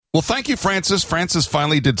Well, thank you, Francis. Francis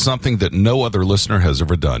finally did something that no other listener has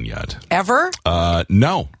ever done yet. Ever?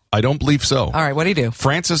 No, I don't believe so. All right, what did he do?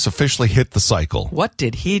 Francis officially hit the cycle. What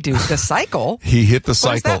did he do? The cycle? He hit the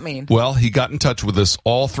cycle. What does that mean? Well, he got in touch with us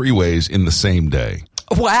all 3 ways in the same day.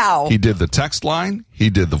 Wow. He did the text line, he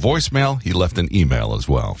did the voicemail, he left an email as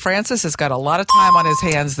well. Francis has got a lot of time on his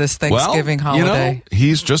hands this Thanksgiving holiday.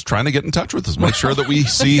 He's just trying to get in touch with us, make sure that we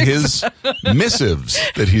see his missives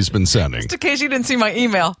that he's been sending. Just in case you didn't see my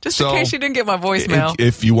email, in case you didn't get my voicemail.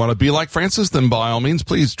 If you want to be like Francis, then by all means,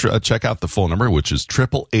 please check out the phone number, which is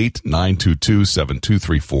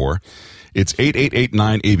 888-922-7234. It's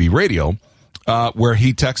 8889-AB-RADIO. Where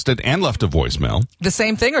he texted and left a voicemail. The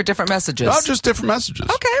same thing or different messages? Oh, just different messages.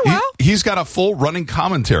 Okay, well. He's got a full running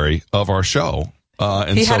commentary of our show.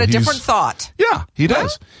 And he had a different thought. Yeah, he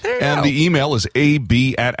does. There you go. The email is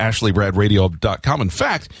ab@ashleybradradio.com. In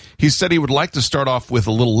fact, he said he would like to start off with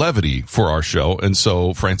a little levity for our show. And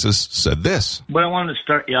so Francis said this. But I wanted to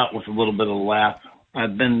start you out with a little bit of a laugh.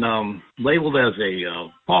 I've been labeled as a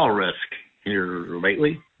fall risk here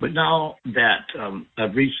lately. But now that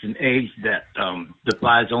I've reached an age that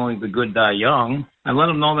defies only the good die young, I let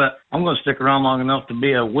them know that I'm going to stick around long enough to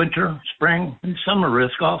be a winter, spring, and summer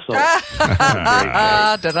risk also. See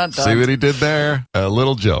what he did there? A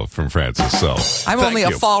little joke from Francis. So I'm only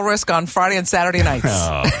a fall risk on Friday and Saturday nights.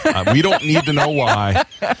 We don't need to know why.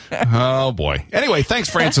 Oh, boy. Anyway, thanks,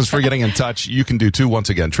 Francis, for getting in touch. You can do too, once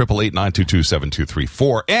again,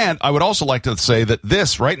 888-922-7234. And I would also like to say that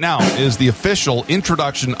this right now is the official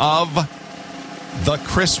introduction of the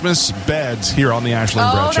Christmas beds here on the Ashley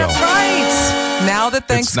and Brad Show. Oh, that's right. Now that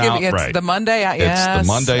Thanksgiving, it's the Monday. It's the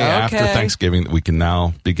Monday after Thanksgiving that we can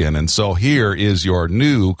now begin. And so here is your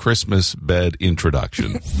new Christmas bed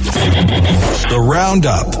introduction. The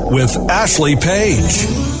Roundup with Ashley Page.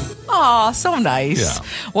 Aw, so nice. Yeah.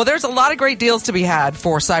 Well, there's a lot of great deals to be had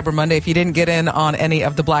for Cyber Monday if you didn't get in on any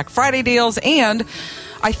of the Black Friday deals. And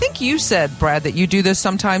I think you said, Brad, that you do this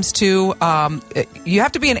sometimes too. You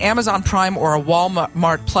have to be an Amazon Prime or a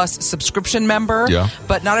Walmart Plus subscription member,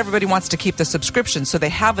 but not everybody wants to keep the subscription. So they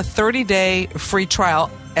have a 30-day free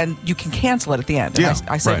trial, and you can cancel it at the end. And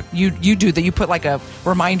I said, you do that. You put like a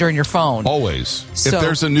reminder in your phone. Always. So, if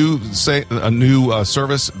there's a new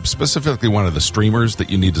service, specifically one of the streamers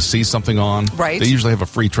that you need to see something on, they usually have a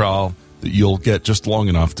free trial that you'll get just long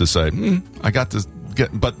enough to say, I got to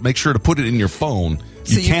get, but make sure to put it in your phone.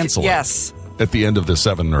 You cancel it at the end of the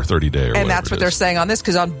 7 or 30 day or and that's what they're saying on this,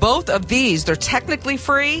 because on both of these, they're technically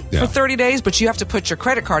free for 30 days, but you have to put your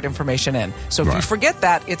credit card information in. So if you forget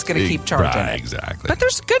that, it's going to keep charging it. Exactly. But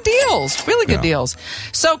there's good deals, really good deals.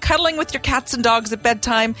 So cuddling with your cats and dogs at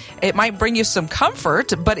bedtime, it might bring you some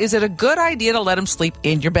comfort, but is it a good idea to let them sleep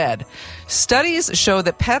in your bed? Studies show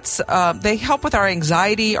that pets, they help with our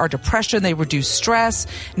anxiety, our depression, they reduce stress.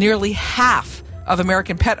 Nearly half of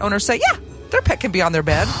American pet owners say, their pet can be on their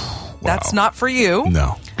bed. That's not for you.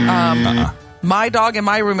 No. My dog and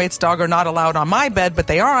my roommate's dog are not allowed on my bed, but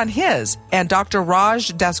they are on his. And Dr.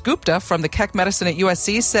 Raj Dasgupta from the Keck Medicine at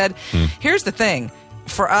USC said, here's the thing.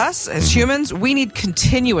 For us as humans, we need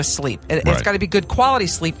continuous sleep. It's got to be good quality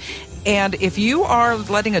sleep. And if you are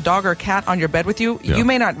letting a dog or a cat on your bed with you, you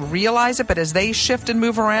may not realize it, but as they shift and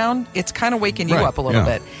move around, it's kind of waking you up a little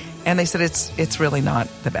bit. And they said it's really not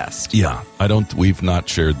the best. Yeah. We've not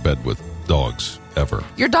shared bed with dogs ever.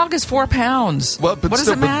 Your dog is 4 pounds. Well, but what does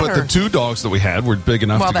it matter? But the 2 dogs that we had were big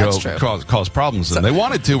enough to cause problems, and they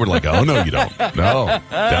wanted to. We're like, oh, no, you don't. No,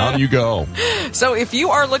 down you go. So if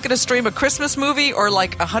you are looking to stream a Christmas movie or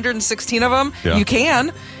like 116 of them, you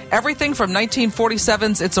can. Everything from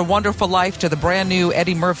 1947's It's a Wonderful Life to the brand new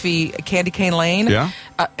Eddie Murphy Candy Cane Lane. Yeah.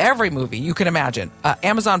 Every movie you can imagine.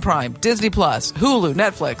 Amazon Prime, Disney Plus, Hulu,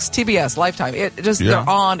 Netflix, TBS, Lifetime. They're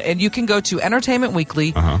on, and you can go to Entertainment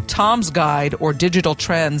Weekly, Tom's Guide, or Digital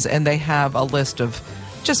Trends, and they have a list of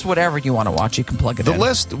just whatever you want to watch. You can plug it in. The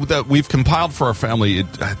list that we've compiled for our family,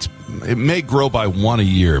 it may grow by one a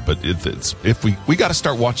year, but if we got to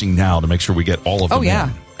start watching now to make sure we get all of them. Oh yeah.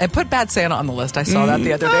 And put Bad Santa on the list. I saw that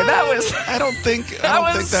the other day. That was. I don't think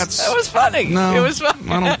that's. That was funny. No, it was funny.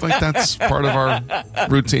 I don't think that's part of our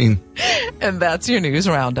routine. And that's your news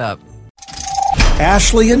roundup.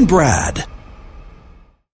 Ashley and Brad.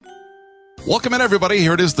 Welcome in, everybody.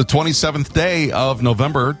 Here it is, the 27th day of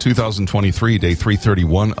November 2023, day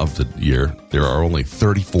 331 of the year. There are only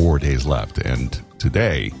 34 days left, and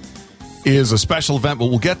today is a special event, but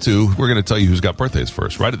we'll get to. We're going to tell you who's got birthdays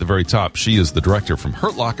first. Right at the very top, she is the director from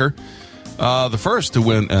Hurt Locker, the first to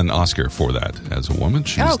win an Oscar for that as a woman.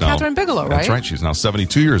 She's Catherine Bigelow, right? That's right. She's now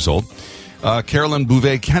 72 years old. Carolyn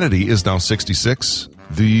Bouvet Kennedy is now 66,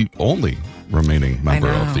 the only remaining member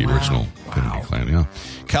of the original Kennedy clan. Yeah.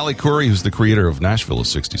 Callie Curry, who's the creator of Nashville, is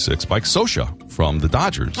 66. Mike Scioscia from the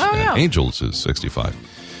Dodgers and Angels is 65.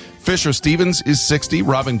 Fisher Stevens is 60.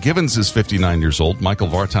 Robin Givens is 59 years old. Michael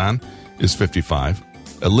Vartan is 55.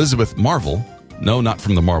 Elizabeth Marvel, no, not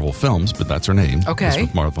from the Marvel films, but that's her name. Okay.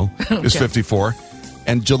 Elizabeth Marvel is 54.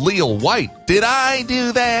 And Jaleel White, did I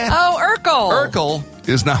do that? Oh, Urkel. Urkel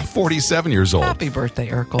is now 47 years old. Happy birthday,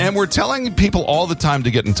 Urkel. And we're telling people all the time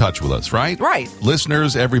to get in touch with us, right? Right.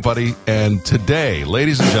 Listeners, everybody. And today,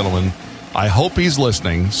 ladies and gentlemen, I hope he's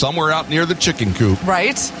listening somewhere out near the chicken coop.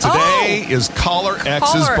 Right. Today is Caller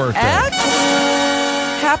X's birthday. X?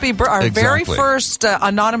 Happy birthday. Our very Exactly. first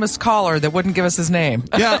anonymous caller that wouldn't give us his name.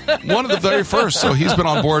 Yeah, one of the very first. So he's been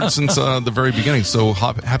on board since the very beginning. So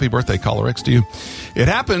happy birthday, Caller X, to you. It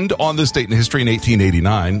happened on this date in history in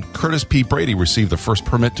 1889. Curtis P. Brady received the first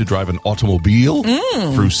permit to drive an automobile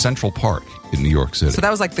through Central Park in New York City. So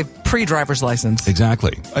that was like the pre-driver's license.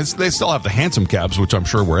 Exactly. They still have the hansom cabs, which I'm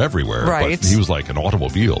sure were everywhere. Right. But he was like an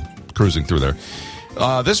automobile cruising through there.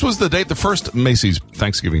 This was the date the first Macy's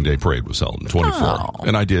Thanksgiving Day Parade was held in 24. Oh.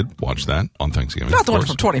 And I did watch that on Thanksgiving. Not the of one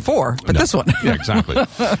course. from 24, but this one. Yeah, exactly.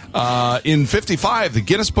 In 55, the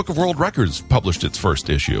Guinness Book of World Records published its first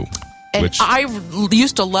issue. And Which I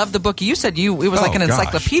used to love the book. You said it was like an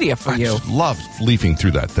encyclopedia for you. I just loved leafing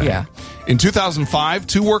through that thing. Yeah. In 2005,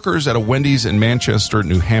 2 workers at a Wendy's in Manchester,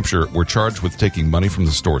 New Hampshire, were charged with taking money from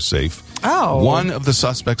the store safe. Oh. One of the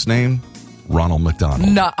suspects named Ronald McDonald.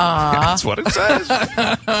 Nuh-uh. That's what it says.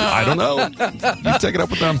 I don't know. You take it up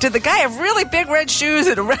with them. Did the guy have really big red shoes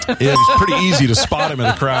and a red... It was pretty easy to spot him in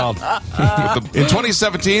the crowd. In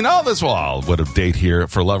 2017, what a date here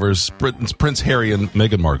for lovers. Prince Harry and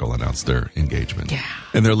Meghan Markle announced their engagement. Yeah.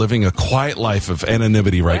 And they're living a quiet life of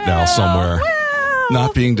anonymity right now somewhere,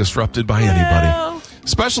 not being disrupted by anybody.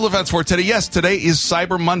 Special events for today. Yes, today is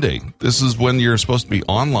Cyber Monday. This is when you're supposed to be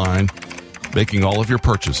online making all of your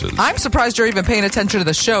purchases. I'm surprised you're even paying attention to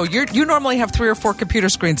the show. You normally have 3 or 4 computer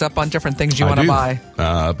screens up on different things you want to buy.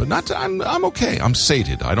 But not. I'm okay. I'm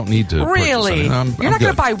sated. I don't need to. Really? Purchase You're not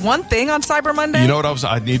going to buy one thing on Cyber Monday? You know what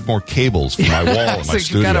I need more cables for my wall in my So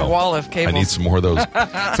studio. you got a wall of cables. I need some more of those.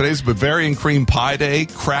 Today's Bavarian Cream Pie Day,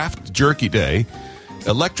 Craft Jerky Day,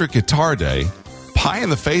 Electric Guitar Day, Pie in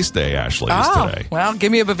the Face Day, Ashley, is today. Well,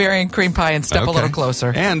 give me a Bavarian cream pie and step a little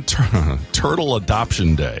closer. And Turtle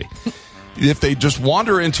Adoption Day. If they just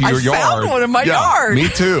wander into your yard. I found one in my yard. Me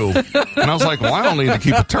too. And I was like, well, I don't need to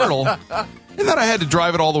keep a turtle. And then I had to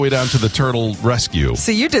drive it all the way down to the turtle rescue.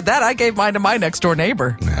 See, you did that. I gave mine to my next door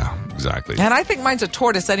neighbor. Yeah, exactly. And I think mine's a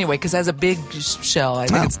tortoise anyway because it has a big shell. I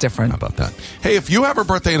think it's different. How about that? Hey, if you have a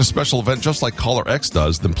birthday and a special event just like Caller X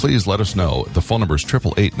does, then please let us know. The phone number is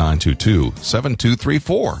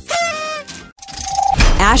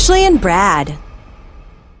 888-922-7234. Ashley and Brad.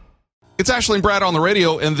 It's Ashley and Brad on the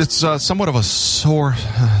radio, and it's somewhat of a sore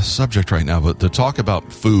subject right now, but to talk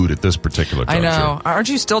about food at this particular I juncture. know. Aren't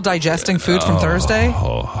you still digesting food from Thursday?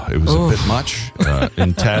 Oh, it was a bit much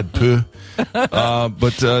in tad peu.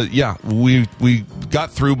 But we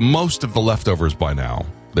got through most of the leftovers by now.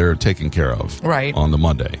 They're taken care of on the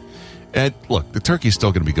Monday. And look, the turkey's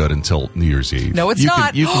still going to be good until New Year's Eve. No, it's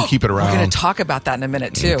not. You can keep it around. We're going to talk about that in a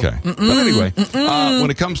minute, too. Okay. But anyway,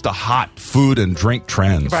 when it comes to hot food and drink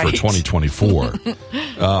trends for 2024,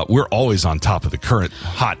 we're always on top of the current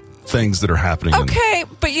hot things that are happening. Okay,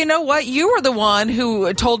 but you know what? You were the one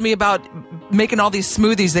who told me about making all these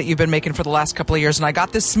smoothies that you've been making for the last couple of years, and I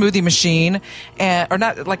got this smoothie machine, or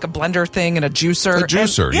not like a blender thing and a juicer. A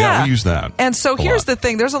juicer, yeah, we use that. And so here's the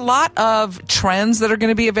thing: there's a lot of trends that are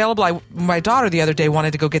going to be available. My daughter the other day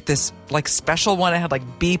wanted to go get this like special one. It had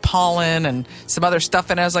like bee pollen and some other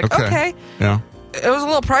stuff, and I was like, okay. Yeah. It was a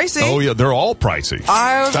little pricey. Oh, yeah, they're all pricey.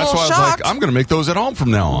 I was That's a little why shocked. I was like, I'm going to make those at home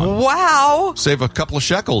from now on. Wow. Save a couple of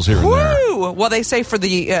shekels here and there. Woo! Well, they say for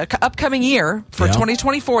the upcoming year, for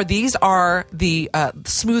 2024, these are the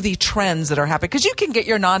smoothie trends that are happening. Because you can get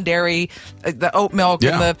your non-dairy, the oat milk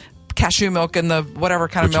and the cashew milk and the whatever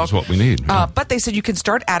kind of milk. Which is what we need. Yeah. But they said you can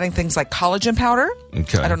start adding things like collagen powder.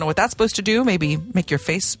 Okay. I don't know what that's supposed to do. Maybe make your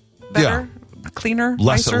face better. Cleaner,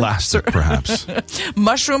 less nicer. elastic, perhaps.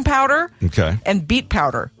 Mushroom powder, okay, and beet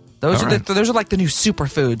powder. Those are like the new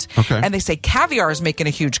superfoods. Okay. And they say caviar is making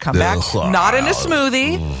a huge comeback. Not in a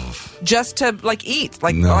smoothie, just to like eat,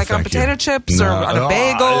 like on potato chips or on a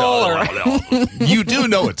bagel. You do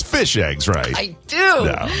know it's fish eggs, right? I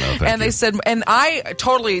do. And they said, and I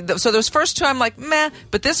totally. So those first two, I'm like meh.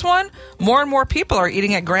 But this one, more and more people are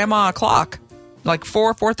eating at Grandma O'Clock, like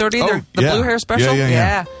 4:30. The Blue Hair Special.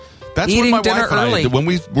 Yeah. That's eating when my dinner wife and early. when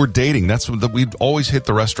we were dating, that's when we'd always hit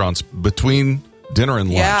the restaurants between dinner and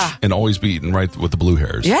lunch, Yeah. and always be eaten right with the blue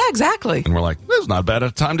hairs. Yeah, exactly. And we're like, this is not bad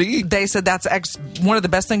a time to eat. They said that's one of the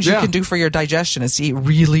best things you Yeah. can do for your digestion is to eat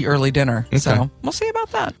really early dinner. Okay. So we'll see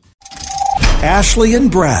about that. Ashley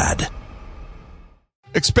and Brad.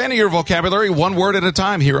 Expanding your vocabulary one word at a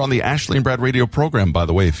time here on the Ashley and Brad radio program. By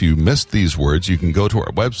the way, if you missed these words, you can go to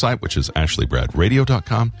our website, which is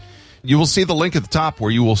ashleybradradio.com. You will see the link at the top where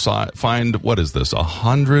you will find, what is this,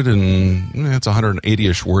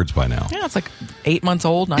 180-ish words by now. Yeah, it's like 8 months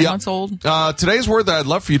old, 9 months old. Today's word that I'd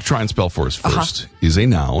love for you to try and spell for us first is a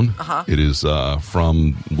noun. It is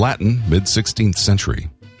from Latin, mid-16th century.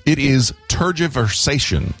 It is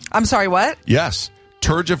tergiversation. I'm sorry, what? Yes,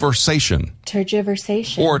 tergiversation.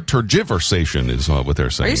 Tergiversation. Or tergiversation is what they're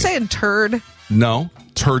saying. Are you saying turd? No,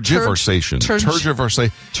 tergiversation.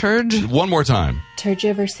 Tergiversation. Turd? One more time.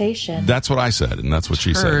 Tergiversation. That's what I said, and that's what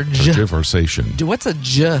she said. Turg. Tergiversation. What's a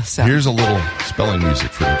j sound? Here's a little spelling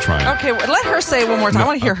music for you to try. Okay, let her say it one more time. I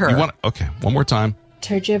want to hear her. Okay, one more time.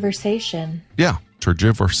 Tergiversation. Yeah,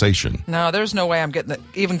 tergiversation. No, there's no way I'm getting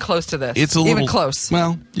even close to this. It's a little even close.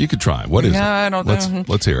 Well, you could try. What is it? I don't know.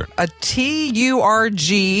 Let's hear it. A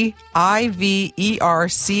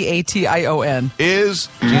TURGIVERCATION. Is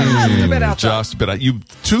a bit out just a bit out. You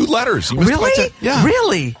 2 letters. You missed Really? quite yeah.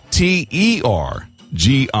 Really? TERGIVERSATION.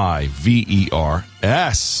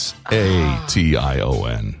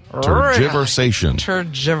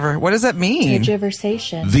 Tergiversation. What does that mean?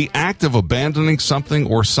 Tergiversation. The act of abandoning something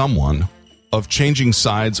or someone, of changing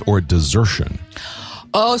sides or desertion.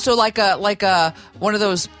 Oh, so like a one of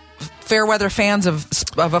those fair weather fans of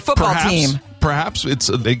a football team. Perhaps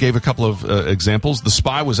they gave a couple of examples. The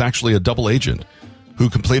spy was actually a double agent who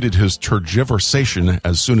completed his tergiversation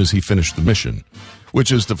as soon as he finished the mission, which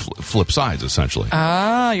is the flip sides, essentially.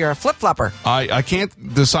 Ah, you're a flip-flopper. I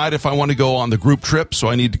can't decide if I want to go on the group trip, so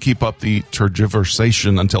I need to keep up the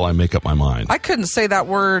tergiversation until I make up my mind. I couldn't say that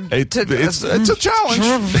word. It's a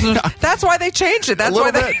challenge. That's why they changed it. That's why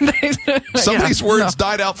they Some of these words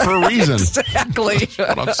died out for a reason. Exactly. That's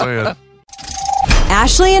what I'm saying.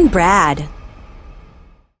 Ashley and Brad.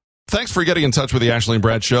 Thanks for getting in touch with the Ashley and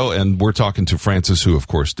Brad Show, and we're talking to Francis, who, of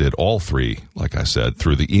course, did all 3, like I said,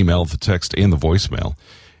 through the email, the text, and the voicemail.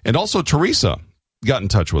 And also Teresa got in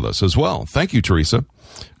touch with us as well. Thank you, Teresa,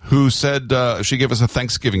 who said she gave us a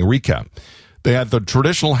Thanksgiving recap. They had the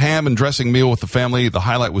traditional ham and dressing meal with the family. The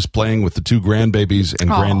highlight was playing with the 2 grandbabies and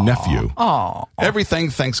grandnephew. Oh,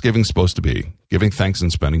 Everything Thanksgiving's supposed to be. Giving thanks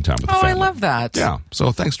and spending time with the family. I love that. Yeah.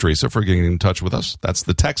 So thanks, Teresa, for getting in touch with us. That's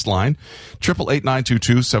the text line.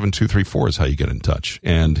 888-922-7234 is how you get in touch.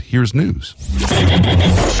 And here's news.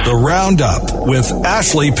 The Roundup with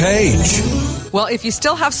Ashley Page. Well, if you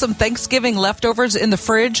still have some Thanksgiving leftovers in the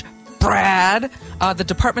fridge, Brad, the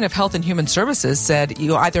Department of Health and Human Services said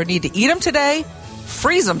you either need to eat them today,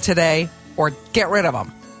 freeze them today, or get rid of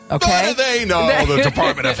them. Okay? What do they know, the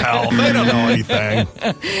Department of Health? They don't know anything.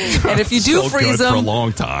 And if you do freeze them for a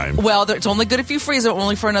long time. Well, it's only good if you freeze it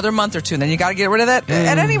only for another month or 2. And then you got to get rid of that.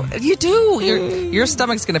 And you do. Your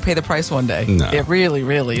stomach's going to pay the price one day. No. It really,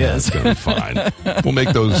 really is. It's going to be fine. We'll make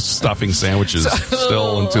those stuffing sandwiches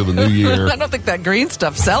still until the new year. I don't think that green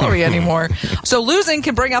stuff's celery anymore. So losing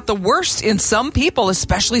can bring out the worst in some people,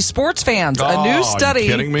 especially sports fans. A new study, are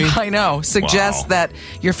you kidding me? I know, suggests that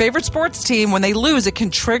your favorite sports team, when they lose, it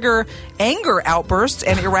can trigger anger outbursts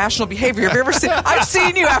and irrational behavior. Have you ever seen? I've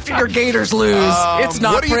seen you after your Gators lose. It's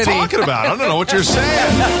not what are pretty. you talking about? I don't know what you're saying.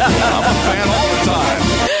 I'm a fan all the time.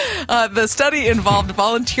 The study involved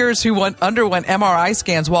volunteers who underwent MRI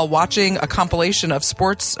scans while watching a compilation of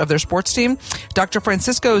their sports team. Dr.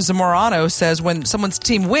 Francisco Zamorano says when someone's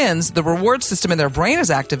team wins, the reward system in their brain is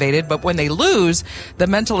activated, but when they lose, the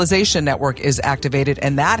mentalization network is activated,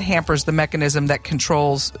 and that hampers the mechanism that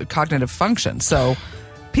controls cognitive function. So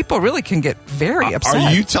people really can get very upset.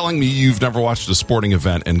 Are you telling me you've never watched a sporting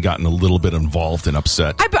event and gotten a little bit involved and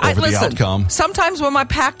upset over the outcome? Sometimes when my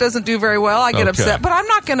pack doesn't do very well, I get upset. But I'm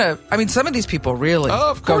not going to. I mean, some of these people really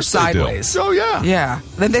go sideways. Oh, yeah. Yeah.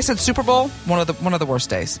 Then they said Super Bowl, one of the worst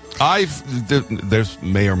days. There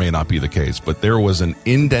may or may not be the case, but there was an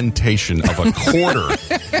indentation of a quarter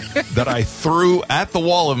that I threw at the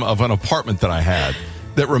wall of an apartment that I had.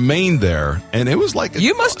 That remained there, and it was like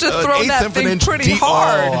you must have thrown that thing pretty deep.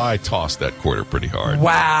 hard. Oh, I tossed that quarter pretty hard.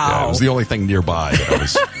 Wow, yeah, it was the only thing nearby that I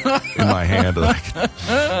was in my hand that I could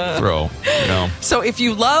throw. You know? So if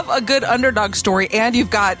you love a good underdog story, and you've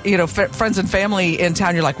got friends and family in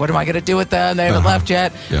town, you're like, what am I going to do with them? They haven't left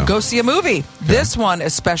yet. Yeah. Go see a movie. Okay. This one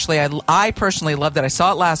especially, I personally loved it. I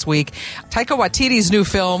saw it last week. Taika Waititi's new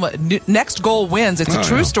film, Next Goal Wins. It's a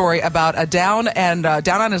true story about a down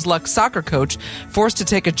on his luck soccer coach forced to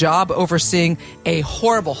take a job overseeing a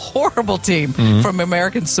horrible, horrible team from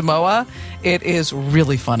American Samoa. It is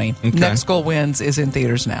really funny. Okay. Next Goal Wins is in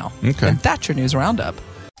theaters now. Okay. And that's your news roundup.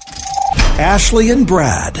 Ashley and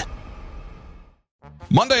Brad.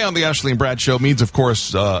 Monday on the Ashley and Brad Show means, of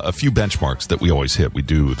course, a few benchmarks that we always hit. We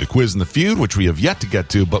do the quiz and the feud, which we have yet to get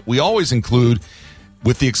to, but we always include,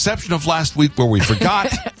 with the exception of last week where we forgot,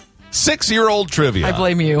 6-year-old trivia. I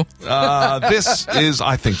blame you. This is,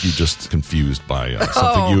 I think you just confused by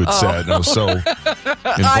something you had said. And I was so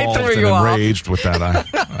involved threw and you off. enraged with that.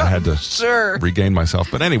 I had to regain myself.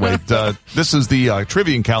 But anyway, this is the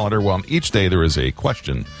trivia calendar. Well, on each day there is a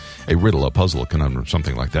question, a riddle, a puzzle, a conundrum,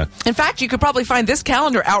 something like that. In fact, you could probably find this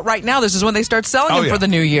calendar out right now. This is when they start selling them for the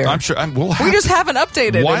new year. I'm sure. We just haven't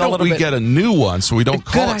updated Why it a don't little we bit. get a new one so we don't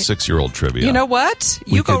call it 6-year-old trivia? You know what?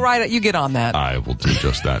 You get on that. I will do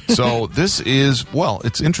just that. So this is, well,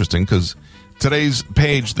 it's interesting because today's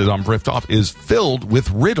page that I'm ripped off is filled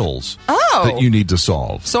with riddles that you need to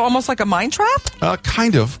solve. So almost like a mind trap?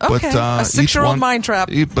 Kind of. Okay, But, a 6-year-old mind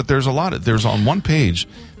trap. But there's a lot. There's on one page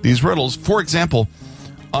these riddles. For example,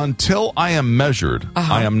 until I am measured,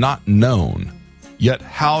 I am not known. Yet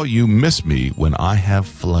how you miss me when I have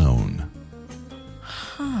flown.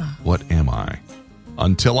 What am I?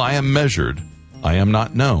 Until I am measured, I am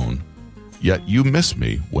not known. Yet you miss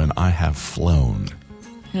me when I have flown.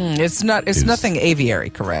 It's nothing aviary,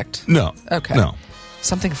 correct? No. Okay. No.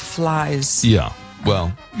 Something flies. Yeah.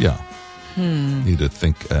 Well, yeah. Need to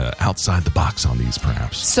think outside the box on these,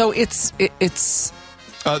 perhaps. So it's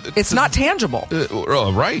not tangible.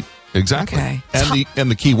 Right. Exactly. Okay. And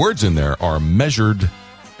the key words in there are measured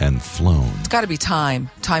and flown. It's got to be time.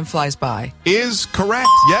 Time flies by. Is correct.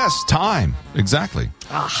 Yes, time. Exactly.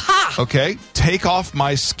 Aha! Okay. Take off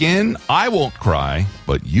my skin. I won't cry,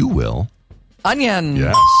 but you will. Onion.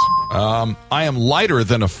 Yes. I am lighter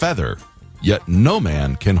than a feather, yet no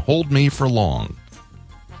man can hold me for long.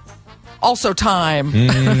 Also time.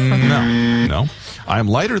 No. I am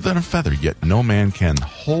lighter than a feather, yet no man can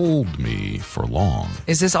hold me for long.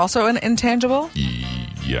 Is this also an intangible?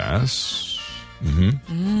 Yes.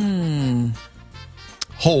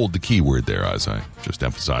 Hold, the key word there, as I just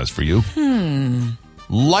emphasized for you.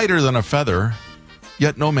 Lighter than a feather,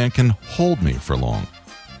 yet no man can hold me for long.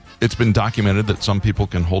 It's been documented that some people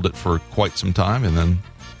can hold it for quite some time and then...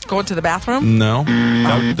 Go into the bathroom? No.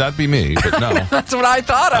 That'd be me, but no. That's what I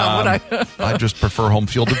thought of. I just prefer home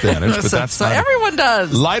field advantage, but that's so not... everyone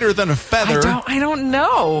does. Lighter than a feather... I don't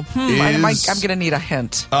know. I'm going is- to need a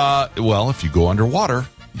hint. Well, if you go underwater,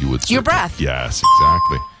 you would... Your breath. Yes,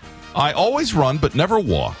 exactly. I always run, but never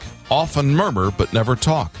walk. Often murmur, but never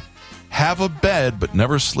talk. Have a bed, but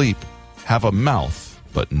never sleep. Have a mouth,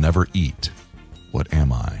 but never eat. What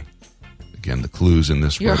am I? Again, the clues in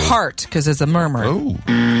this Your riddle. heart, because it's a murmur. Oh,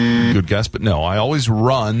 good guess, but no. I always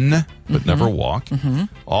run, but never walk.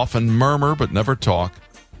 Often murmur, but never talk.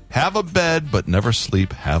 Have a bed, but never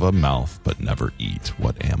sleep. Have a mouth, but never eat.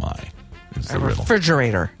 What am I? Is the A riddle.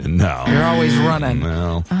 refrigerator. No. You're always running.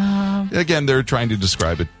 No. Again, they're trying to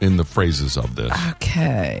describe it in the phrases of this.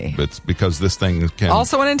 Okay. It's because this thing can...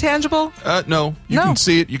 Also an intangible? No. You No. can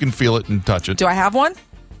see it, you can feel it, and touch it. Do I have one?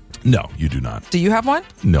 No, you do not. Do you have one?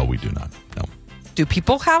 No, we do not. No. Do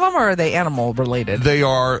people have them, or are they animal related? They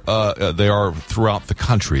are throughout the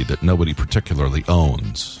country that nobody particularly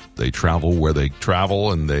owns. They travel where they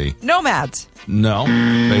travel, and they... Nomads. No.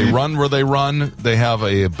 They run where they run. They have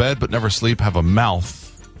a bed but never sleep, have a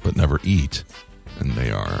mouth but never eat. And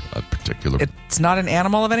they are a particular... It's not an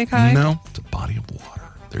animal of any kind? No. It's a body of water.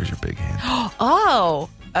 There's your big hand. Oh,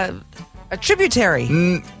 a tributary.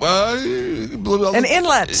 An An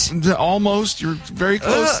inlet. Almost. You're very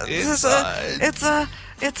close. It's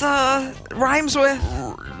a rhymes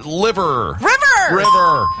with liver.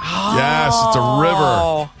 river. Yes, it's a river.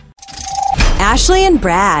 Oh. Ashley and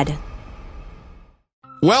Brad.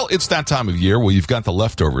 Well, it's that time of year where you've got the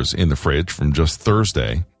leftovers in the fridge from just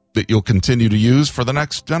Thursday that you'll continue to use for the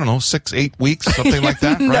next, 6-8 weeks, something like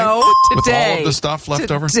that, right? No, With today. all of the stuff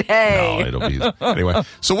left over? Today. No, it'll be... Anyway,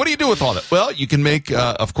 so what do you do with all that? Well, you can make,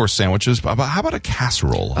 of course, sandwiches. But how about a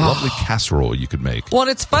casserole? A lovely casserole you could make. Well,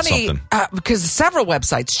 and it's funny because several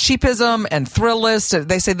websites, Cheapism and Thrillist,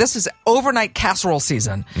 they say this is overnight casserole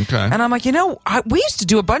season. Okay. And I'm like, we used to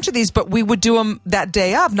do a bunch of these, but we would do them that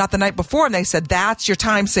day of, not the night before. And they said, that's your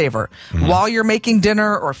time saver. While you're making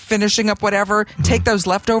dinner or finishing up whatever, take those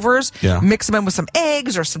leftovers, mix them in with some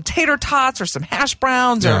eggs or some tater tots or some hash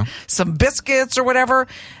browns or some biscuits or whatever,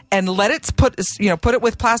 and let it put it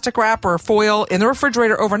with plastic wrap or foil in the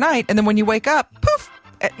refrigerator overnight. And then when you wake up, poof,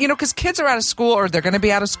 because kids are out of school, or they're going to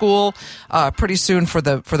be out of school pretty soon for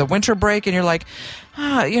the winter break, and you're like,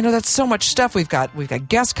 that's so much stuff. We've got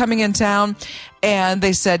guests coming in town, and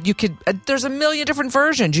they said you could. There's a million different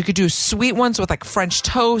versions. You could do sweet ones with like French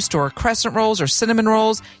toast, or crescent rolls, or cinnamon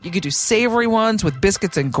rolls. You could do savory ones with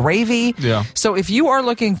biscuits and gravy. Yeah. So if you are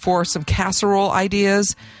looking for some casserole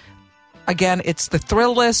ideas, again, it's the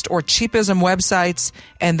Thrill List or Cheapism websites,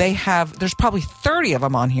 and there's probably 30 of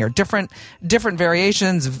them on here. Different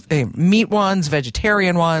variations, meat ones,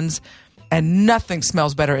 vegetarian ones. And nothing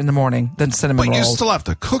smells better in the morning than cinnamon rolls. But you still have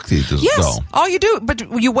to cook these, yes, though. All you do. But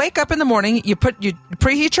you wake up in the morning, you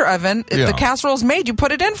preheat your oven. Yeah. The casserole's made. You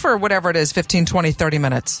put it in for whatever it is, 15, 20, 30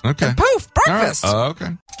 minutes. Okay. And poof, breakfast. All right.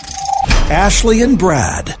 Okay. Ashley and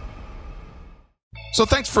Brad. So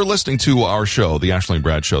thanks for listening to our show, the Ashley and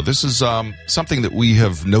Brad Show. This is something that we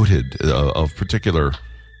have noted of particular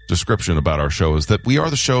description about our show is that we are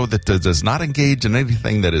the show that does not engage in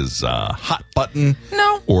anything that is hot button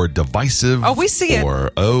or divisive. Oh, we see it.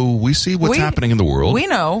 Or, we see what's happening in the world. We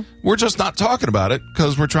know. We're just not talking about it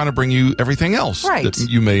because we're trying to bring you everything else that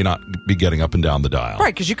you may not be getting up and down the dial.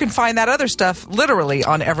 Right, because you can find that other stuff literally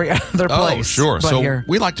on every other place. Oh, sure. So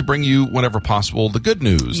we like to bring you, whenever possible, the good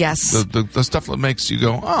news. Yes. The stuff that makes you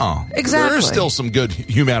go, exactly. There's still some good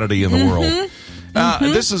humanity in the world.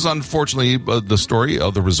 This is unfortunately the story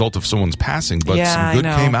of the result of someone's passing, but some good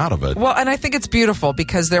came out of it. Well, and I think it's beautiful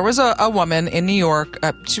because there was a woman in New York,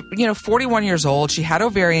 41 years old. She had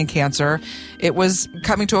ovarian cancer. It was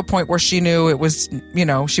coming to a point where she knew it was,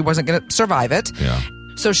 she wasn't going to survive it. Yeah.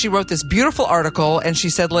 So she wrote this beautiful article, and she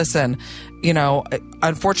said, listen,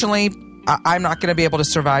 unfortunately, I'm not going to be able to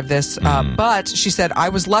survive this. But she said, I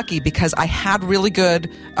was lucky because I had really good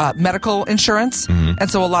medical insurance.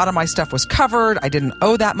 And so a lot of my stuff was covered. I didn't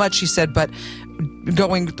owe that much, she said. But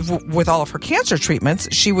going with all of her cancer treatments,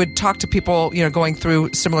 she would talk to people, going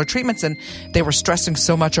through similar treatments, and they were stressing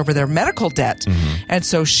so much over their medical debt. And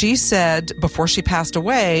so she said before she passed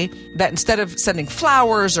away that instead of sending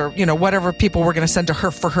flowers or, whatever people were going to send to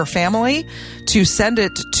her for her family, to send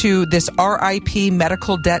it to this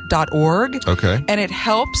ripmedicaldebt.org. Okay. And it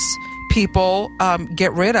helps people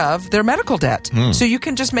get rid of their medical debt. So you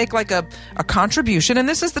can just make like a contribution. And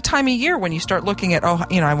this is the time of year when you start looking at,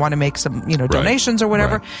 I want to make some, donations or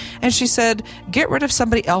whatever. Right. And she said, get rid of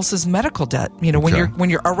somebody else's medical debt. When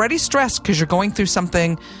you're already stressed because you're going through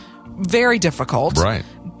something very difficult. Right.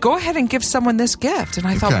 Go ahead and give someone this gift. And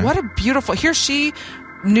I thought, what a beautiful, here she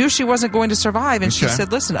knew she wasn't going to survive. And she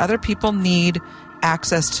said, listen, other people need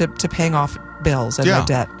access to paying off bills and their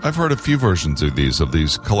debt. I've heard a few versions of these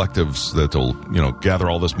collectives that'll gather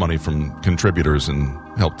all this money from contributors and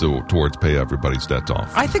help towards pay everybody's debt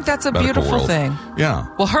off. I think that's a beautiful thing. Yeah.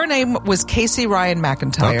 Well, her name was Casey Ryan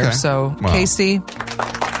McIntyre. Okay. So, Wow. Casey,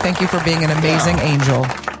 thank you for being an amazing angel.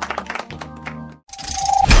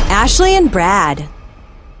 Ashley and Brad.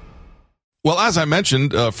 Well, as I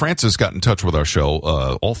mentioned, Francis got in touch with our show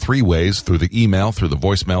all three ways, through the email, through the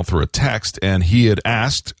voicemail, through a text, and he had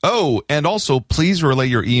asked, and also please relay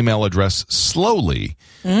your email address slowly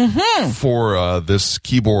for this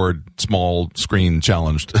keyboard small screen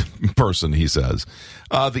challenged person, he says.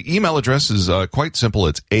 The email address is quite simple.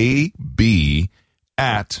 It's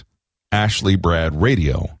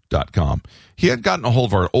ab@ashleybраdradio.com. He had gotten a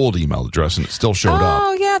hold of our old email address, and it still showed up.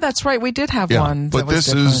 Oh, yeah, that's right. We did have one. But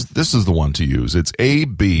this is the one to use. It's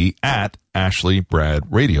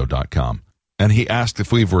ab@ashleybраdradio.com. And he asked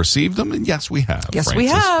if we've received them, and yes, we have. Yes, Francis. we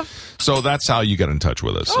have. So that's how you get in touch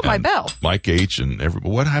with us. Oh, my bell. Mike H. and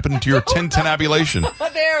everybody. What happened to your tintinabulation?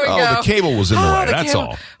 There we go. Oh, the cable was in the way. The That's cable.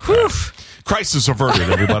 all. Whew. Crisis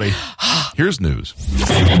averted, everybody. Here's news.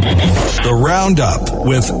 The Roundup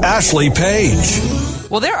with Ashley Page.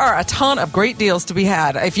 Well, there are a ton of great deals to be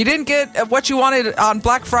had. If you didn't get what you wanted on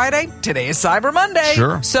Black Friday, today is Cyber Monday.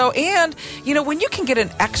 Sure. So, and, when you can get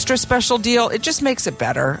an extra special deal, it just makes it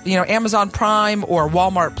better. Amazon Prime or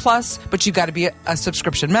Walmart Plus, but you've got to be a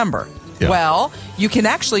subscription member. Yeah. Well, you can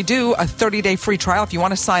actually do a 30-day free trial if you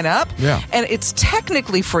want to sign up. Yeah. And it's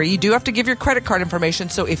technically free. You do have to give your credit card information.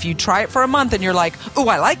 So if you try it for a month and you're like, oh,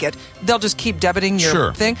 I like it, they'll just keep debiting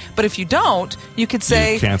your thing. But if you don't, you could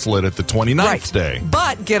say... You cancel it at the 29th day.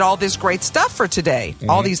 But get all this great stuff for today.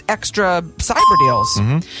 All these extra cyber deals.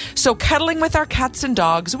 So cuddling with our cats and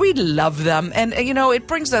dogs, we love them. And, it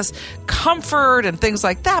brings us comfort and things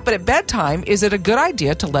like that. But at bedtime, is it a good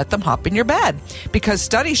idea to let them hop in your bed? Because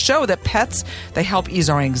studies show that pets, they help ease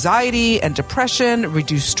our anxiety and depression,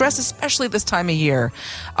 reduce stress, especially this time of year.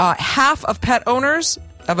 Half of pet owners,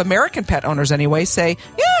 of American pet owners anyway, say,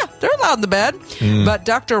 yeah, they're allowed in the bed. But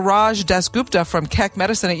Dr. Raj Dasgupta from Keck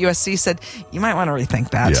Medicine at USC said, you might want to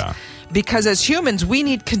rethink that. Yeah. Because as humans, we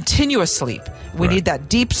need continuous sleep. We need that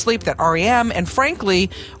deep sleep, that REM. And frankly,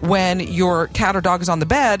 when your cat or dog is on the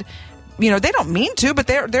bed, they don't mean to, but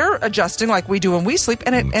they're adjusting like we do when we sleep,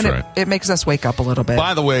 and it makes us wake up a little bit.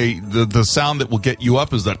 By the way, the sound that will get you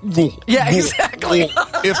up is that. Yeah, exactly.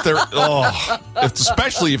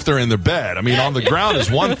 Especially if they're in their bed. I mean, on the ground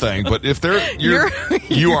is one thing, but if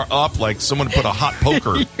you are up like someone put a hot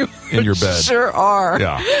poker in your bed. Sure are.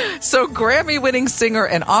 Yeah. So Grammy-winning singer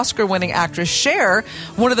and Oscar-winning actress Cher,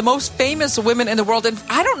 one of the most famous women in the world, and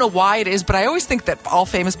I don't know why it is, but I always think that all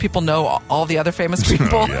famous people know all the other famous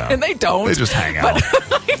people, and they don't. They just hang out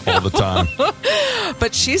all the time.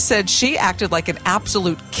 But she said she acted like an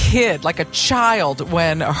absolute kid, like a child,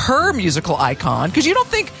 when her musical icon, because you don't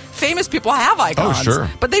think famous people have icons. Oh, sure.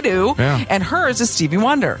 But they do. Yeah. And hers is Stevie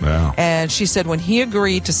Wonder. Yeah. And she said when he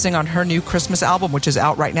agreed to sing on her new Christmas album, which is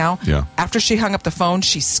out right now, after she hung up the phone,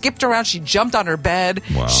 she skipped around, she jumped on her bed.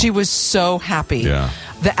 Wow. She was so happy. Yeah.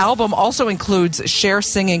 The album also includes Cher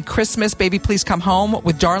singing Christmas, Baby Please Come Home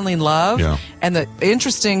with Darlene Love. Yeah. And the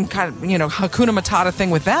interesting kind of, Hakuna Matata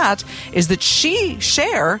thing with that is that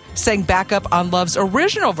Cher, sang backup on Love's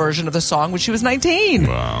original version of the song when she was 19.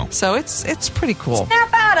 Wow. So it's pretty cool.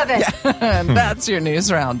 Snap out of it. Yeah. That's your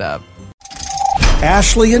news roundup.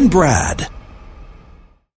 Ashley and Brad.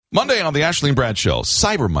 Monday on the Ashley and Brad Show,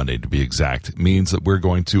 Cyber Monday to be exact, means that we're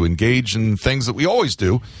going to engage in things that we always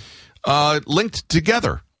do, linked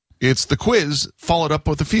together. It's the quiz followed up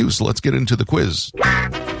with the feud. So let's get into the quiz.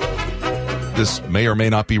 This may or may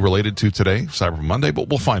not be related to today, Cyber Monday, but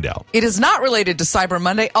we'll find out. It is not related to Cyber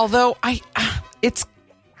Monday, although it's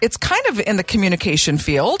kind of in the communication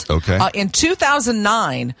field. Okay. In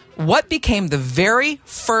 2009, what became the very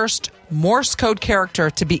first Morse code character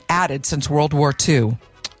to be added since World War II?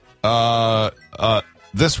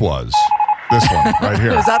 This one right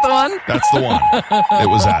here. Is that the one? That's the one. It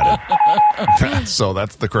was added. So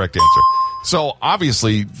that's the correct answer. So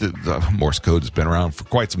obviously the Morse code has been around for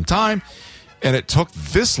quite some time, and it took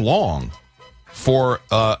this long for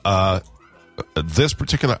this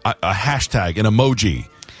particular a hashtag, an emoji,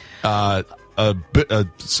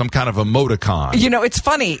 some kind of emoticon. It's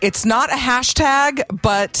funny. It's not a hashtag,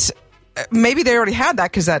 but maybe they already had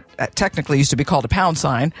that because that technically used to be called a pound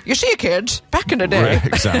sign. You see, kids, back in the day. Right,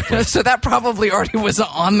 exactly. So that probably already was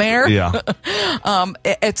on there. Yeah.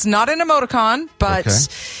 It's not an emoticon, but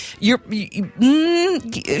you're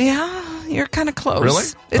kind of close. Really?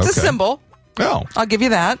 It's a symbol. Oh. I'll give you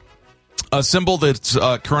that. A symbol that's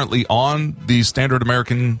currently on the standard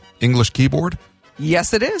American English keyboard?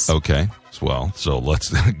 Yes, it is. Okay. Well, so let's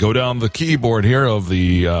go down the keyboard here of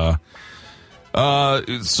the...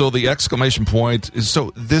 so the exclamation point is,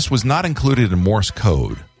 so this was not included in Morse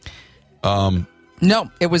code.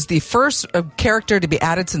 No, it was the first character to be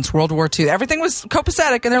added since World War II. Everything was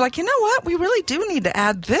copacetic, and they're like, you know what? We really do need to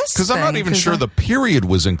add this. Because I'm not even sure the period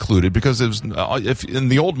was included, because it was, if in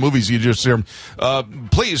the old movies you just hear,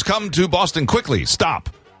 please come to Boston quickly,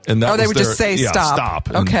 stop. And that they would just say stop. Stop.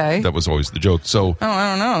 And okay. that was always the joke. So I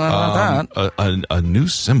don't know about that. A new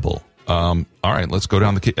symbol. All right, let's go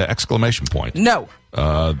down the exclamation point. No.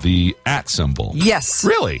 The @ symbol. Yes.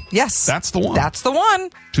 Really? Yes. That's the one. That's the one.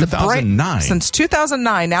 2009. Since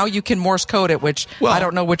 2009. Now you can Morse code it, which I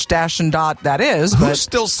don't know which dash and dot that is. Who's but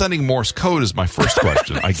still sending Morse code is my first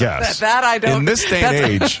question, I guess. that I don't. In this day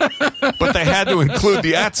and age, but they had to include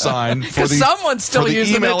the @ sign for the, someone's still for the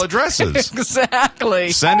using email it. addresses.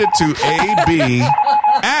 Exactly. Send it to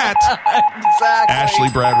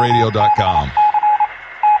ab@ashleybраdradio.com.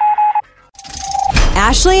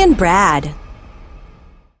 Ashley and Brad.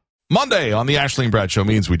 Monday on the Ashley and Brad Show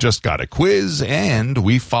means we just got a quiz, and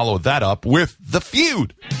we followed that up with the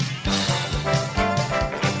feud.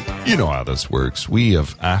 You know how this works. We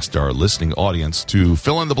have asked our listening audience to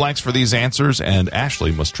fill in the blanks for these answers, and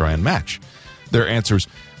Ashley must try and match their answers.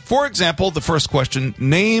 For example, the first question,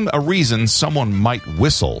 name a reason someone might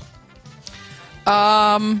whistle.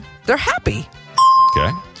 They're happy.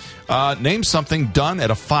 Okay. Name something done at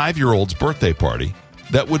a 5-year-old's birthday party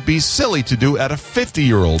that would be silly to do at a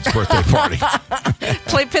 50-year-old's birthday party.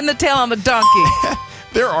 Play pin the tail on the donkey.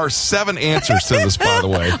 There are 7 answers to this, by the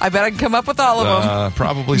way. I bet I can come up with all of them.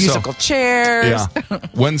 Probably Musical chairs. Yeah.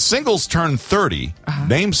 When singles turn 30,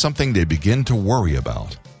 name something they begin to worry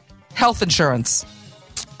about. Health insurance.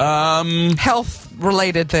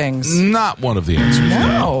 Health-related things. Not one of the answers.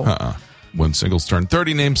 No. When singles turn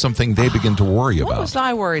 30, name something they begin to worry What about. was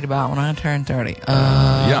I worried about when I turned 30?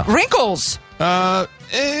 Yeah. Wrinkles.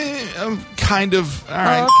 Kind of. All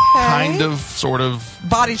right. Okay. Kind of, sort of.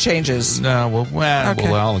 Body changes. No,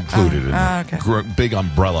 well, I'll include it in the big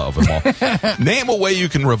umbrella of it all. Name a way you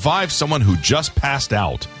can revive someone who just passed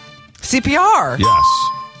out. CPR. Yes.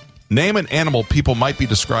 Name an animal people might be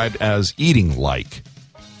described as eating like.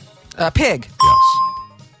 Pig. Yes.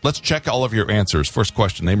 Let's check all of your answers. First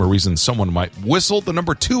question, name a reason someone might whistle. The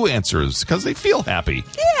number 2 answer is because they feel happy.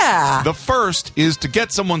 Yeah. The first is to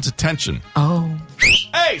get someone's attention. Oh.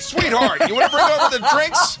 Hey, sweetheart, you want to bring over the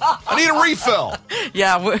drinks? I need a refill.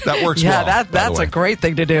 Yeah. That works well. Yeah, that's a great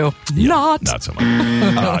thing to do. Not so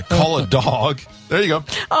much. Call a dog. There you go.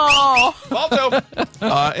 Oh. Waldo.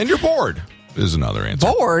 And you're bored is another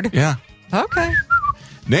answer. Bored? Yeah. Okay.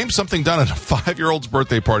 Name something done at a 5-year-old's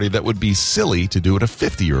birthday party that would be silly to do at a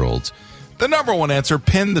 50-year-old's. The number 1 answer,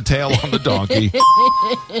 pin the tail on the donkey.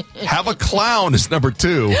 Have a clown is number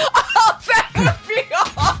 2. Oh, that would be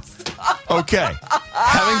awesome. Okay.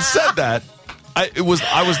 Having said that, I was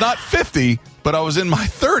not 50, but I was in my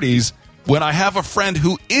 30s when I have a friend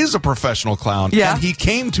who is a professional clown, yeah. and he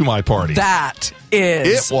came to my party. That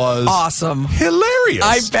is it was awesome. Hilarious.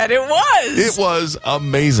 I bet it was. It was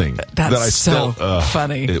amazing. That's so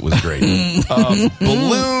funny. It was great.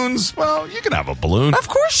 Balloons. Well, you can have a balloon. Of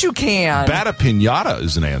course you can. Bat a piñata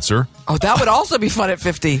is an answer. Oh, that would also be fun at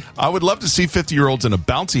 50. I would love to see 50-year-olds in a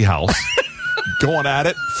bouncy house going at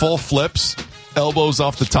it, full flips, elbows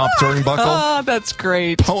off the top turnbuckle. Oh, that's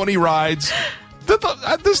great. Pony rides.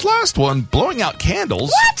 This last one, blowing out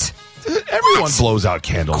candles. What? Everyone blows out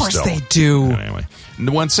candles. Of course still. they do. Anyway,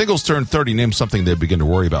 when singles turn 30, name something they begin to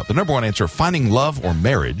worry about. The number 1 answer, finding love or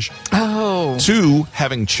marriage. Oh. 2,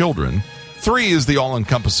 having children. 3 is the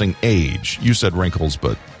all-encompassing age. You said wrinkles,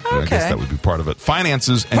 but I guess that would be part of it.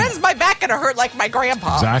 Finances. And when's my back going to hurt like my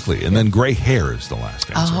grandpa? Exactly. And then gray hair is the last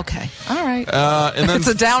answer. Oh, okay. All right. And then, it's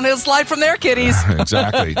a downhill slide from there, kiddies.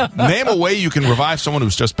 Exactly. Name a way you can revive someone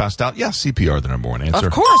who's just passed out. Yes, CPR, the number 1 answer.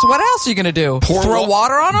 Of course. What else are you going to do? Throw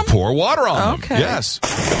water on them? Pour water on them. Okay. Yes.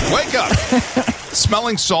 Wake up.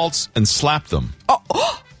 Smelling salts and slap them.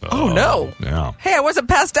 Oh, no. Yeah. Hey, I wasn't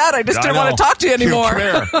passed out. I just didn't want to talk to you anymore. Come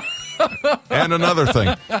here. And another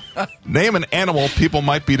thing. Name an animal people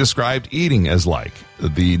might be described eating as like.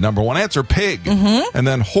 The number 1 answer, pig. Mm-hmm. And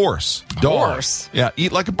then horse. Dog. Horse. Yeah,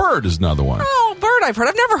 eat like a bird is another one. Oh, bird I've heard.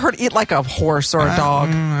 I've never heard eat like a horse or a dog.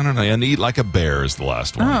 I don't know. And eat like a bear is the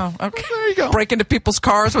last one. Oh, okay. There you go. Break into people's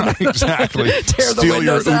cars when they exactly. tear the Steal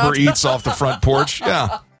windows your out. Uber Eats off the front porch.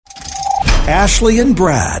 Yeah. Ashley and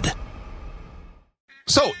Brad.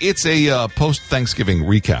 So it's a post-Thanksgiving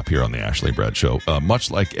recap here on the Ashley and Brad Show. Much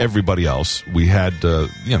like everybody else, we had,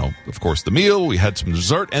 of course, the meal. We had some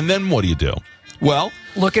dessert. And then what do you do? Well,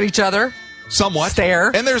 look at each other. Somewhat.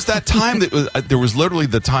 Stare. And there's that time that there was literally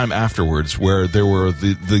the time afterwards where there were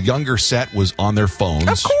the younger set was on their phones.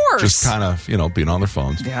 Of course. Just kind of, being on their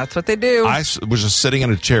phones. Yeah, that's what they do. I was just sitting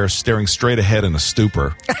in a chair staring straight ahead in a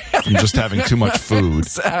stupor from just having too much food.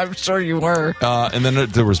 I'm sure you were. And then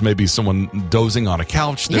there was maybe someone dozing on a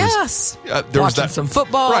couch. Yes. There Watching some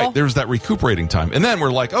football. Right. There was that recuperating time. And then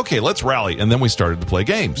we're like, okay, let's rally. And then we started to play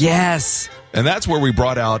games. Yes. And that's where we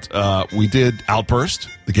brought out, we did Outburst,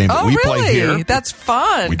 the game that we play here. That's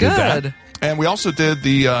fun. We Good. did that. And we also did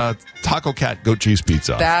the Taco Cat Goat Cheese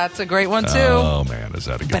Pizza. That's a great one, too. Oh, man, is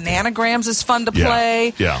that a good Bananagrams is fun to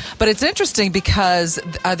play. Yeah. But it's interesting because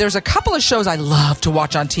there's a couple of shows I love to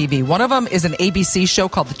watch on TV. One of them is an ABC show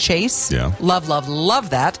called The Chase. Yeah. Love, love, love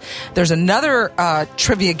that. There's another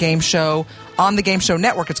trivia game show on the Game Show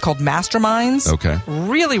Network. It's called Masterminds. Okay.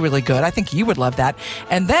 Really, really good. I think you would love that.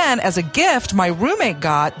 And then, as a gift, my roommate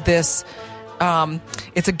got this...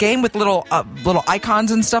 it's a game with little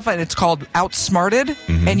icons and stuff, and it's called Outsmarted.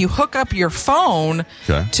 Mm-hmm. And you hook up your phone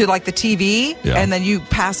to like the TV, and then you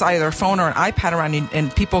pass either a phone or an iPad around,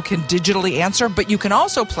 and people can digitally answer. But you can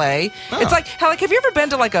also play. Oh. It's like have you ever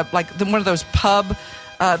been to one of those pub?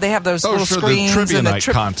 They have those little screens. The trivia night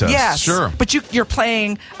contest. Yes, sure. But you're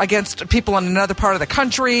playing against people in another part of the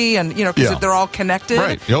country, and because they're all connected.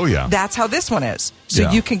 Right. Oh yeah. That's how this one is.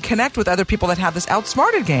 So you can connect with other people that have this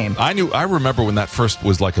Outsmarted game. I remember when that first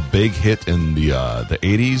was like a big hit in the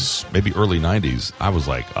 80s, maybe early 90s. I was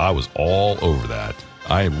all over that.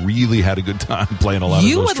 I really had a good time playing a lot of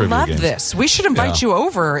those trivia games. You would love this. We should invite you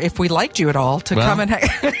over if we liked you at all to come and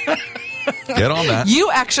get on that. You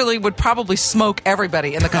actually would probably smoke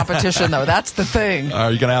everybody in the competition, though. That's the thing. Are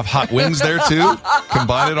you going to have hot wings there, too?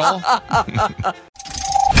 Combine it all?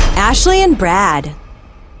 Ashley and Brad.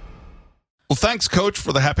 Well, thanks, Coach,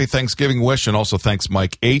 for the happy Thanksgiving wish, and also thanks,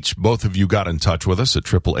 Mike H. Both of you got in touch with us at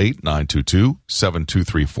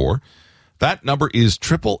 888-922-7234. That number is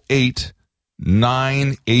 888-922-7234.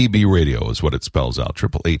 9AB Radio is what it spells out.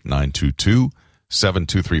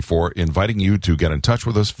 888-922-7234. Inviting you to get in touch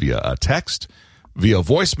with us via a text, via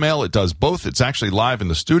voicemail. It does both. It's actually live in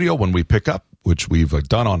the studio when we pick up, which we've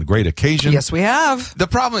done on great occasion. Yes, we have. The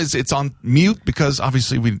problem is it's on mute because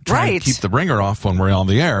obviously we try to keep the ringer off when we're on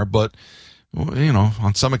the air, but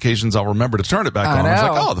on some occasions I'll remember to turn it back on. It's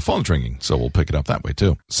like, oh, the phone's ringing, so we'll pick it up that way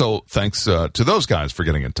too. So thanks to those guys for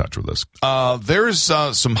getting in touch with us. There's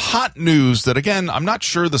some hot news that, again, I'm not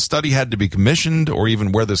sure the study had to be commissioned or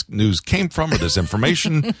even where this news came from or this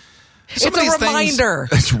information. It's a reminder.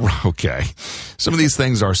 Okay. Some of these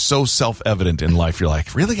things are so self-evident in life. You're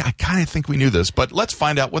like, really? I kind of think we knew this, but let's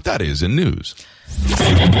find out what that is in news.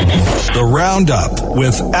 The Roundup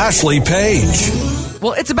with Ashley Page.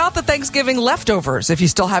 Well, it's about the Thanksgiving leftovers. If you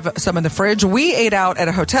still have some in the fridge, we ate out at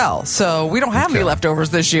a hotel, so we don't have any leftovers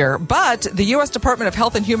this year. But the U.S. Department of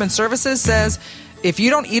Health and Human Services says if you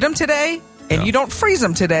don't eat them today and you don't freeze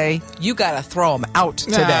them today, you got to throw them out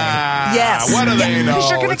today. Yes. What do they know? Because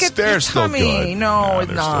you're going to get your tummy. No,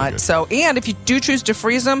 it's not. So, and if you do choose to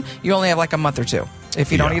freeze them, you only have like a month or two.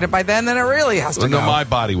 If you don't eat it by then it really has to go. My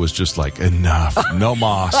body was just like, enough. No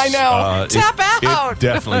moss. I know. Tap out. It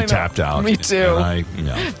definitely tapped out. Me too.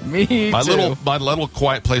 Me too. My little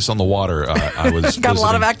quiet place on the water, I was got a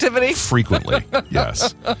lot of activity? Frequently.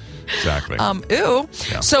 Yes. Exactly. Ew.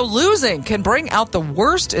 Yeah. So losing can bring out the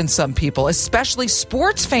worst in some people, especially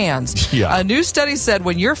sports fans. Yeah. A new study said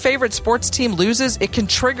when your favorite sports team loses, it can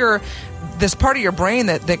trigger this part of your brain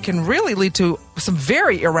that can really lead to some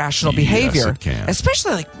very irrational behavior. Yes, it can.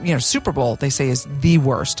 Especially Super Bowl, they say, is the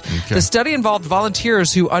worst. Okay. The study involved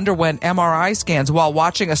volunteers who underwent MRI scans while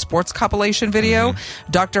watching a sports compilation video.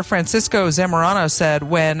 Mm-hmm. Dr. Francisco Zamorano said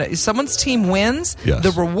when someone's team wins,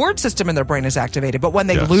 the reward system in their brain is activated. But when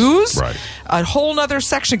they lose, a whole other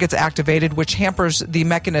section gets activated, which hampers the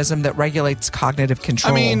mechanism that regulates cognitive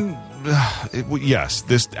control. I mean, yes,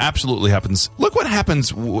 this absolutely happens. Look what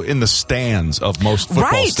happens in the stands of most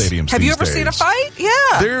football stadiums. Have you ever seen a fight? Yeah.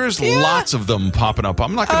 There's lots of them popping up.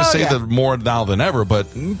 I'm not going to say that more now than ever, but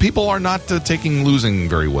people are not taking losing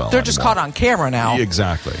very well. They're just caught on camera now.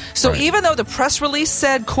 Exactly. So even though the press release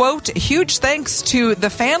said, quote, huge thanks to the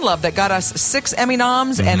fan love that got us 6 Emmy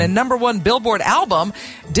noms and a #1 Billboard album,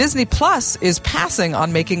 Disney Plus is passing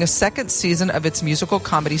on making a second season of its musical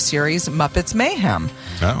comedy series, Muppets Mayhem.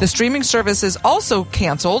 Oh. The streaming service is also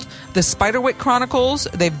canceled the Spiderwick Chronicles.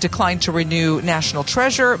 They've declined to renew National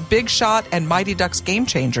Treasure, Big Shot, and Mighty Ducks Game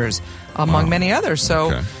Changers, among many others.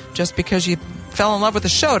 So just because you fell in love with the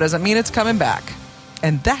show doesn't mean it's coming back.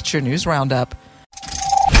 And that's your news roundup.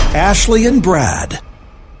 Ashley and Brad.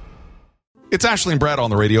 It's Ashley and Brad on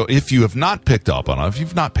the radio. If you have not picked up on it, if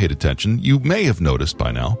you've not paid attention, you may have noticed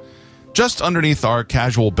by now, just underneath our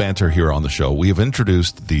casual banter here on the show, we have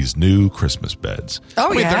introduced these new Christmas beds.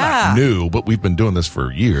 Oh, they're not new, but we've been doing this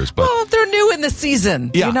for years. But they're new in the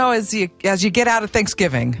season. Yeah. As you get out of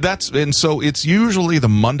Thanksgiving. And so it's usually the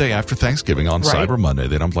Monday after Thanksgiving on Cyber Monday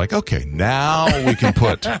that I'm like, okay, now we can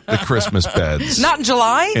put the Christmas beds. Not in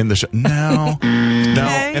July? In the show. No.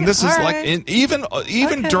 And this is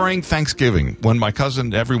even during Thanksgiving, when my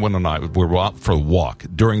cousin, everyone, and I were out for a walk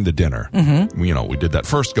during the dinner. Mm-hmm. We did that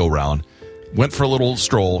first go round. Went for a little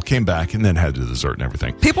stroll, came back, and then had the dessert and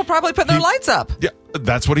everything. People probably put their lights up. Yeah,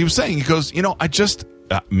 that's what he was saying. He goes, I just,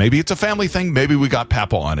 maybe it's a family thing. Maybe we got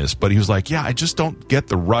Papa on us. But he was like, I just don't get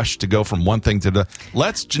the rush to go from one thing to the,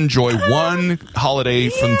 let's enjoy one holiday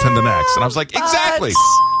to the next. And I was like, exactly.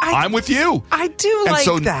 I'm with you. I do and like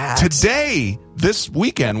so that. Today, this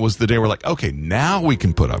weekend was the day we're like, okay, now we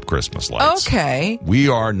can put up Christmas lights. Okay. We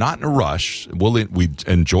are not in a rush. We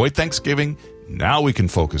enjoy Thanksgiving. Now we can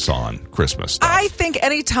focus on Christmas stuff. I think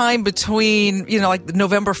any time between, like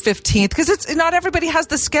November 15th, because it's not everybody has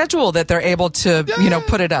the schedule that they're able to,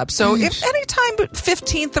 put it up. So if any time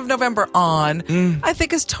 15th of November on, I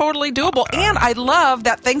think is totally doable. And I love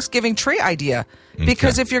that Thanksgiving tree idea.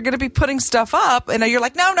 Because if you're going to be putting stuff up, and you're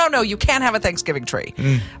like, no, you can't have a Thanksgiving tree.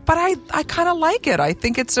 But I kind of like it. I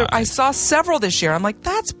think I saw several this year. I'm like,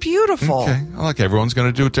 that's beautiful. Okay. Like everyone's going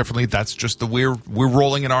to do it differently. That's just the we're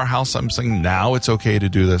rolling in our house. I'm saying now it's okay to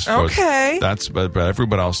do this. Okay. But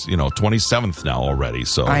everybody else, 27th now already.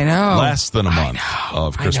 So I know. Less than a month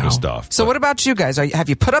of Christmas stuff. So what about you guys? Have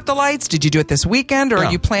you put up the lights? Did you do it this weekend? Or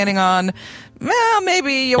are you planning on... Well,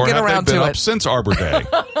 maybe you'll get around to it. Or have they been up since Arbor Day?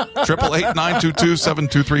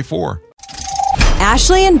 888-922-7234.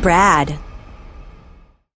 Ashley and Brad.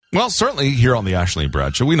 Well, certainly here on the Ashley and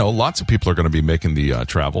Brad Show, we know lots of people are going to be making the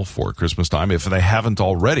travel for Christmas time if they haven't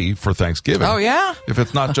already for Thanksgiving. Oh, yeah? If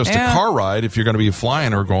it's not just a car ride, if you're going to be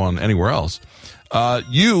flying or going anywhere else.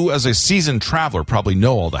 You, as a seasoned traveler, probably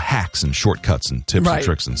know all the hacks and shortcuts and tips Right. and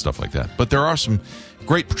tricks and stuff like that. But there are some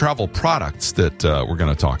great travel products that we're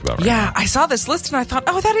going to talk about right now. I saw this list and I thought,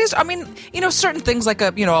 that is, certain things like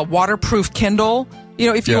a waterproof Kindle.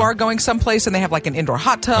 If you Yeah. are going someplace and they have like an indoor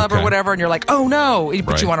hot tub or Okay. whatever, and you're like, oh no,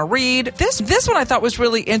 but Right. you want to read. This one I thought was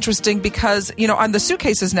really interesting because, on the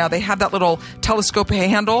suitcases now, they have that little telescope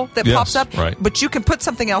handle that Yes, pops up. right. But you can put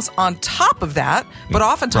something else on top of that, but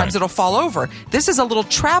oftentimes Right. it'll fall over. This is a little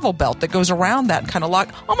travel belt that goes around that and kind of lock,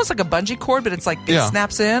 almost like a bungee cord, but it's like it Yeah.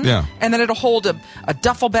 snaps in. Yeah. And then it'll hold a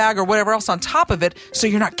duffel bag or whatever else on top of it, so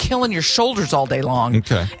you're not killing your shoulders all day long.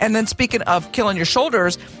 Okay. And then speaking of killing your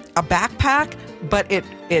shoulders, a backpack, but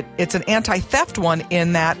it's an anti-theft one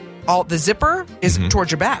in that all the zipper is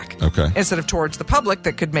towards your back. Okay. Instead of towards the public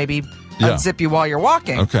that could maybe Yeah. unzip you while you're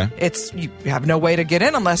walking. Okay. You have no way to get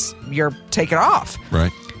in unless you're taken off.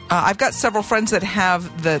 Right. I've got several friends that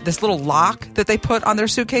have this little lock that they put on their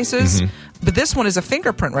suitcases, but this one is a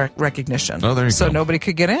fingerprint recognition. Oh, there you so go. nobody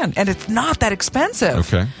could get in, and it's not that expensive.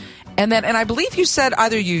 Okay. And I believe you said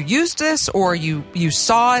either you used this or you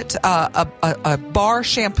saw it a bar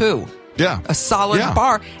shampoo. Yeah. A solid Yeah.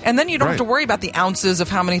 bar, and then you don't have Right. to worry about the ounces of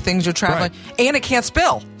how many things you're traveling, and it can't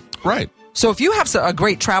spill. Right. So if you have a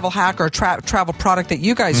great travel hack or travel product that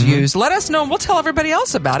you guys use, let us know and we'll tell everybody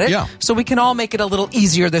else about it. Yeah. So we can all make it a little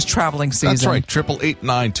easier this traveling season. That's right.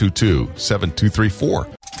 888-922-7234.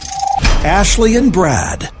 Ashley and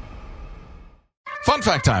Brad. Fun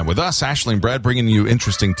fact time with us, Ashley and Brad, bringing you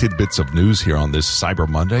interesting tidbits of news here on this Cyber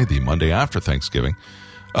Monday, the Monday after Thanksgiving.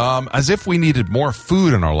 As if we needed more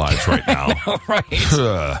food in our lives right now. Right.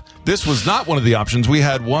 This was not one of the options. We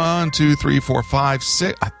had 5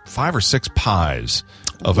 or 6 pies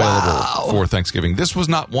available for Thanksgiving. This was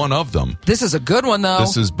not one of them. This is a good one, though.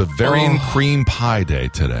 This is Bavarian Cream Pie Day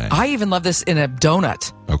today. I even love this in a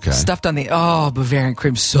donut. Okay. Stuffed on the, Bavarian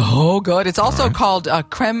cream. So good. It's also called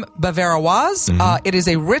crème bavaroise. It is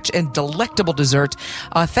a rich and delectable dessert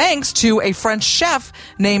thanks to a French chef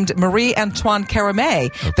named Marie-Antione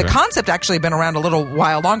Carême. The concept actually been around a little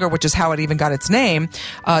while longer, which is how it even got its name,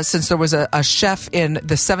 since there was a chef in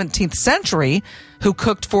the 17th century who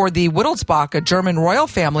cooked for the Wittelsbach, a German royal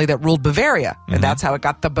family that ruled Bavaria. And that's how it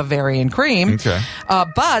got the Bavarian cream. Okay.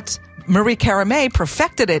 But Marie Careme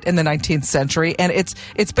perfected it in the 19th century, and it's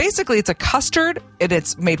basically a custard, and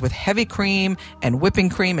it's made with heavy cream and whipping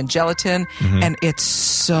cream and gelatin, and it's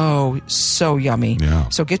so yummy. Yeah.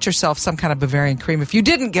 So get yourself some kind of Bavarian cream if you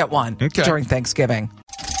didn't get one during Thanksgiving.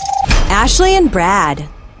 Ashley and Brad.